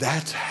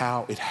 that's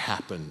how it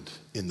happened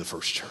in the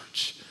first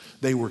church.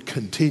 They were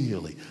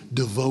continually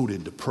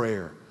devoted to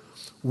prayer.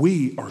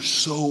 We are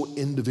so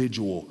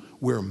individual,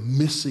 we're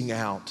missing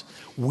out.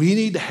 We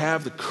need to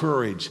have the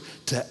courage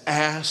to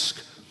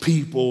ask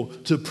people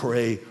to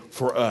pray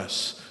for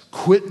us.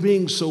 Quit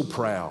being so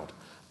proud.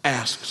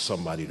 Ask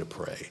somebody to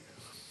pray.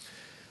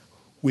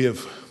 We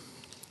have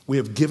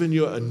given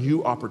you a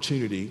new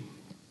opportunity.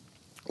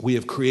 We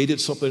have created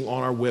something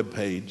on our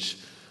webpage.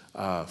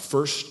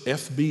 First,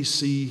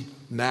 fbcnac.org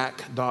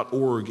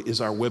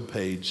is our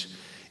webpage.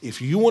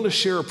 If you want to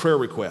share a prayer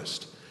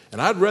request,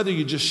 and I'd rather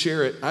you just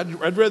share it,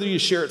 I'd rather you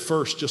share it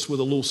first just with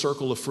a little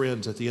circle of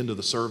friends at the end of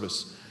the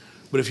service.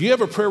 But if you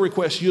have a prayer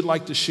request you'd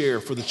like to share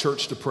for the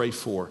church to pray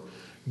for,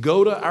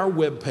 go to our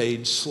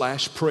webpage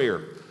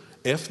 /prayer,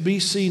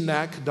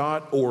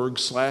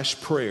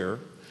 fbcnac.org/prayer,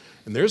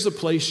 and there's a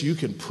place you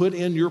can put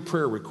in your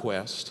prayer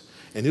request,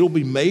 and it'll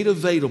be made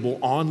available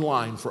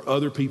online for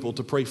other people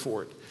to pray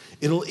for it.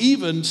 It'll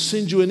even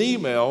send you an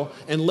email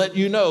and let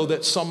you know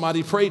that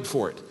somebody prayed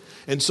for it.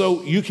 And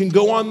so you can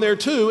go on there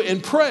too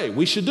and pray.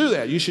 We should do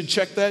that. You should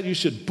check that. You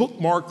should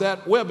bookmark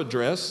that web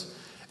address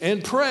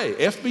and pray.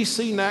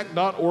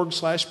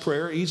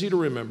 fbcnac.org/prayer, easy to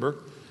remember,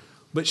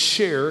 but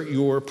share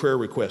your prayer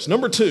request.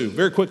 Number two,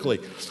 very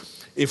quickly,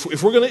 if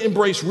we're going to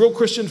embrace real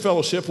Christian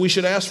fellowship, we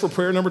should ask for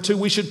prayer. Number two,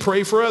 we should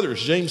pray for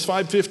others. James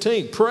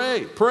 5:15,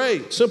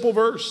 pray, simple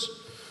verse.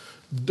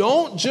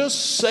 Don't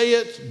just say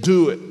it,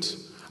 do it.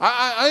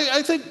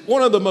 I think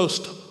one of the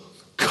most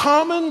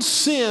common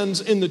sins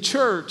in the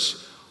church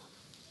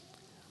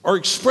are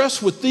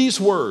expressed with these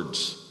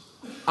words: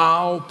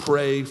 I'll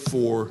pray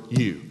for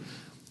you.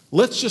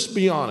 Let's just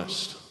be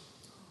honest.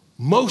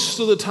 Most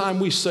of the time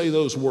we say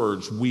those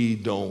words, we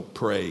don't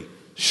pray.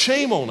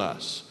 Shame on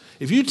us.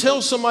 If you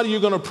tell somebody you're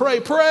going to pray,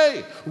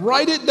 pray.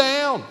 Write it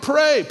down.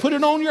 Pray. Put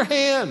it on your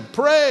hand.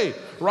 Pray.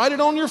 Write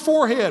it on your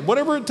forehead.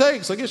 Whatever it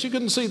takes. I guess you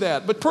couldn't see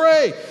that. But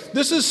pray.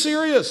 This is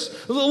serious.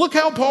 Look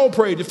how Paul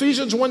prayed.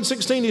 Ephesians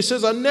 1:16, he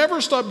says, I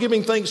never stop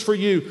giving thanks for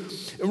you.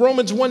 In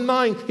Romans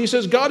 1:9, he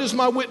says, God is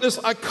my witness.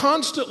 I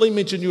constantly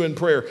mention you in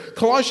prayer.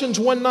 Colossians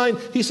 1:9,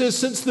 he says,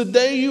 since the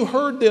day you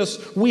heard this,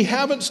 we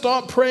haven't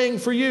stopped praying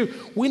for you.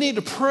 We need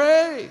to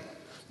pray.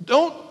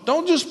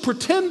 Don't just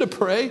pretend to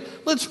pray.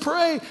 Let's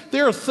pray.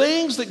 There are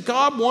things that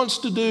God wants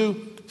to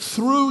do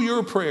through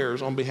your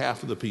prayers on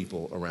behalf of the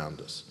people around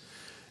us.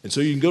 And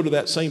so you can go to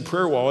that same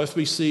prayer wall,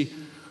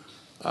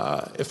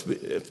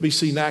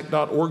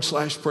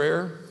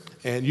 fbcnac.org/prayer,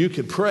 and you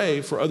can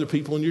pray for other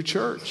people in your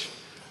church.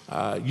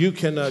 You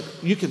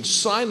can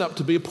sign up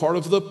to be a part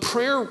of the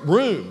prayer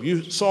room.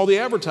 You saw the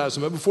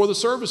advertisement before the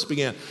service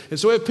began. And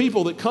so we have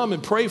people that come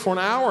and pray for an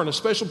hour in a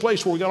special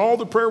place where we got all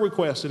the prayer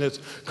requests, and it's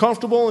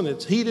comfortable and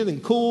it's heated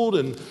and cooled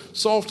and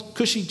soft,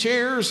 cushy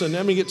chairs, and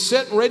it's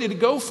set and ready to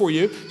go for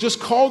you. Just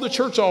call the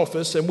church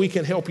office and we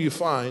can help you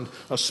find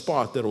a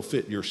spot that'll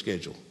fit your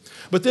schedule.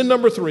 But then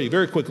number three,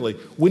 very quickly,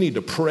 we need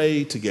to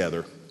pray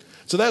together.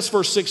 So that's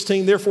verse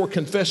 16. Therefore,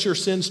 confess your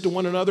sins to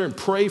one another and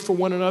pray for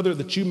one another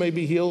that you may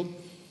be healed.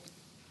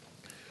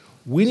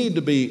 We need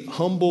to be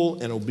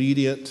humble and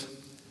obedient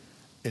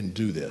and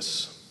do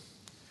this.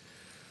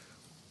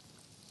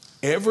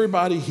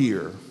 Everybody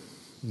here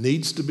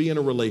needs to be in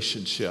a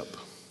relationship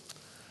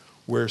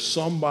where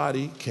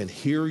somebody can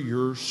hear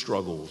your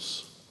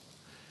struggles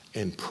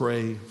and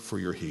pray for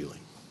your healing.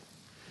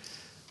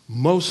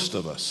 Most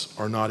of us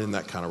are not in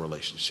that kind of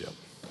relationship.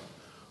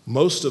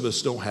 Most of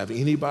us don't have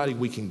anybody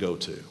we can go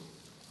to.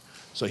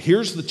 So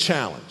here's the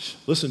challenge.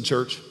 Listen,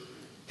 church,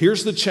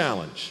 here's the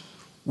challenge.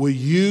 Will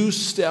you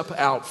step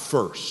out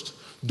first?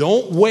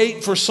 Don't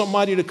wait for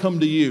somebody to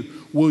come to you.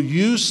 Will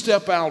you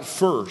step out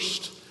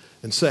first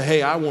and say,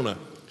 hey, I want to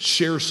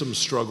share some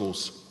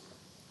struggles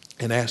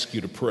and ask you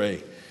to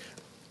pray?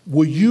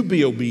 Will you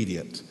be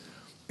obedient?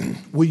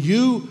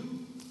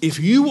 If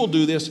you will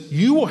do this,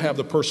 you will have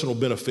the personal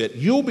benefit.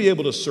 You'll be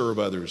able to serve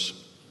others,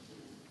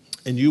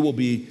 and you will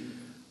be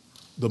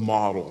the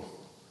model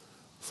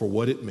for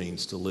what it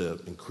means to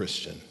live in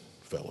Christian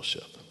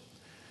fellowship.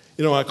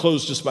 I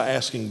close just by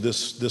asking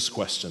this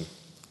question.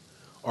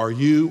 Are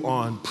you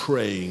on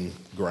praying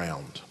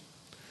ground?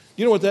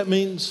 You know what that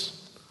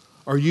means?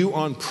 Are you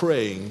on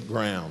praying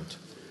ground?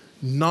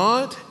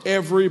 Not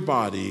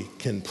everybody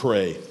can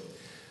pray.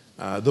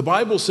 The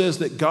Bible says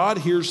that God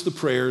hears the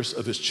prayers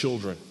of his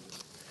children.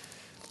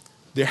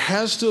 There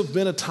has to have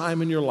been a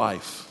time in your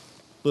life,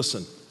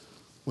 listen,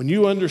 when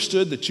you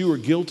understood that you were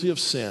guilty of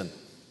sin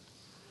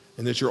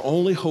and that your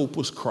only hope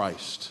was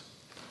Christ,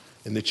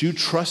 and that you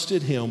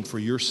trusted him for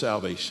your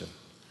salvation.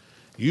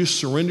 You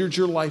surrendered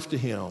your life to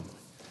him,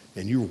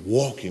 and you're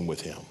walking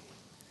with him.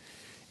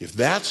 If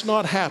that's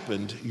not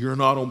happened, you're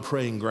not on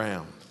praying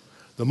ground.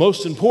 The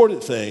most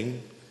important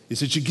thing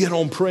is that you get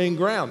on praying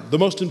ground. The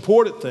most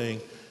important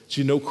thing is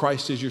you know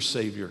Christ is your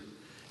Savior,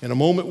 In a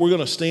moment, we're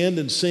going to stand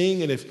and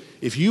sing, and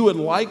if you would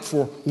like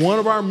for one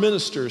of our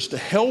ministers to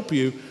help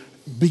you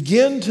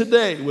begin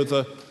today with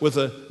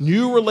a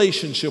new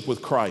relationship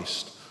with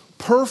Christ,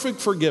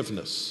 perfect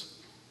forgiveness,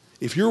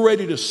 if you're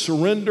ready to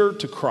surrender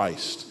to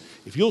Christ,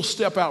 if you'll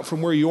step out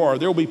from where you are,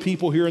 there will be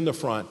people here in the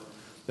front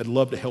that'd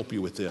love to help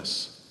you with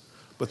this.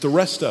 But the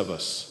rest of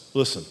us,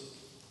 listen,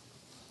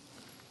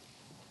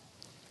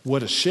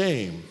 what a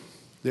shame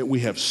that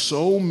we have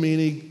so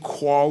many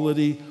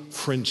quality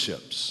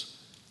friendships,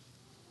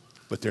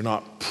 but they're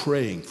not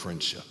praying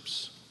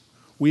friendships.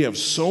 We have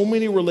so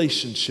many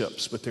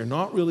relationships, but they're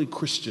not really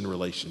Christian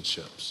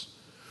relationships.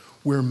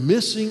 We're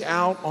missing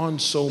out on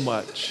so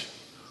much.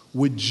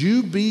 Would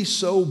you be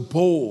so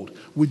bold?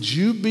 Would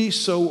you be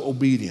so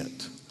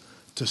obedient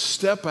to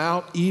step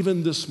out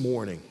even this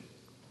morning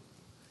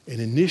and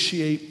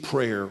initiate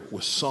prayer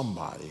with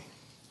somebody,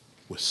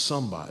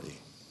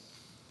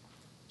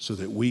 so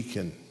that we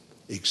can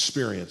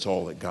experience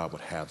all that God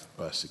would have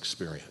us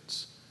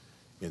experience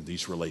in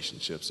these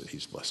relationships that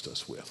He's blessed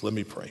us with? Let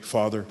me pray.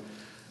 Father,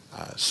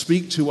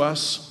 speak to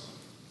us.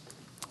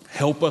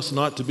 Help us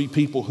not to be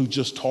people who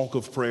just talk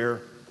of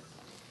prayer.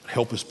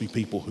 Help us be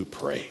people who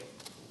pray.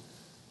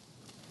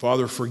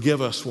 Father,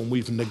 forgive us when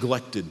we've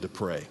neglected to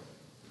pray.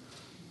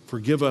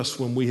 Forgive us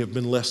when we have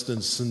been less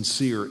than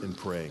sincere in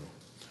praying.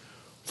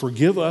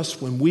 Forgive us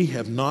when we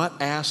have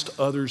not asked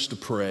others to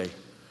pray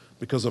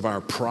because of our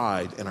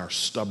pride and our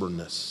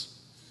stubbornness.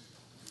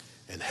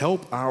 And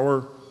help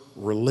our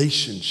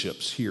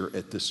relationships here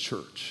at this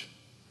church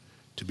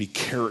to be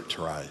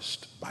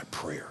characterized by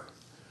prayer,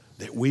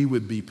 that we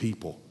would be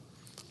people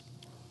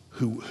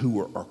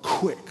who are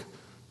quick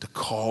to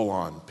call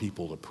on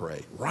people to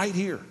pray right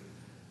here,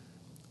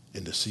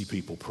 and to see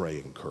people pray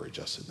and encourage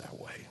us in that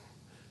way.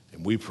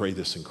 And we pray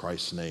this in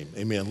Christ's name.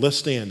 Amen. Let's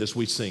stand as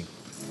we sing.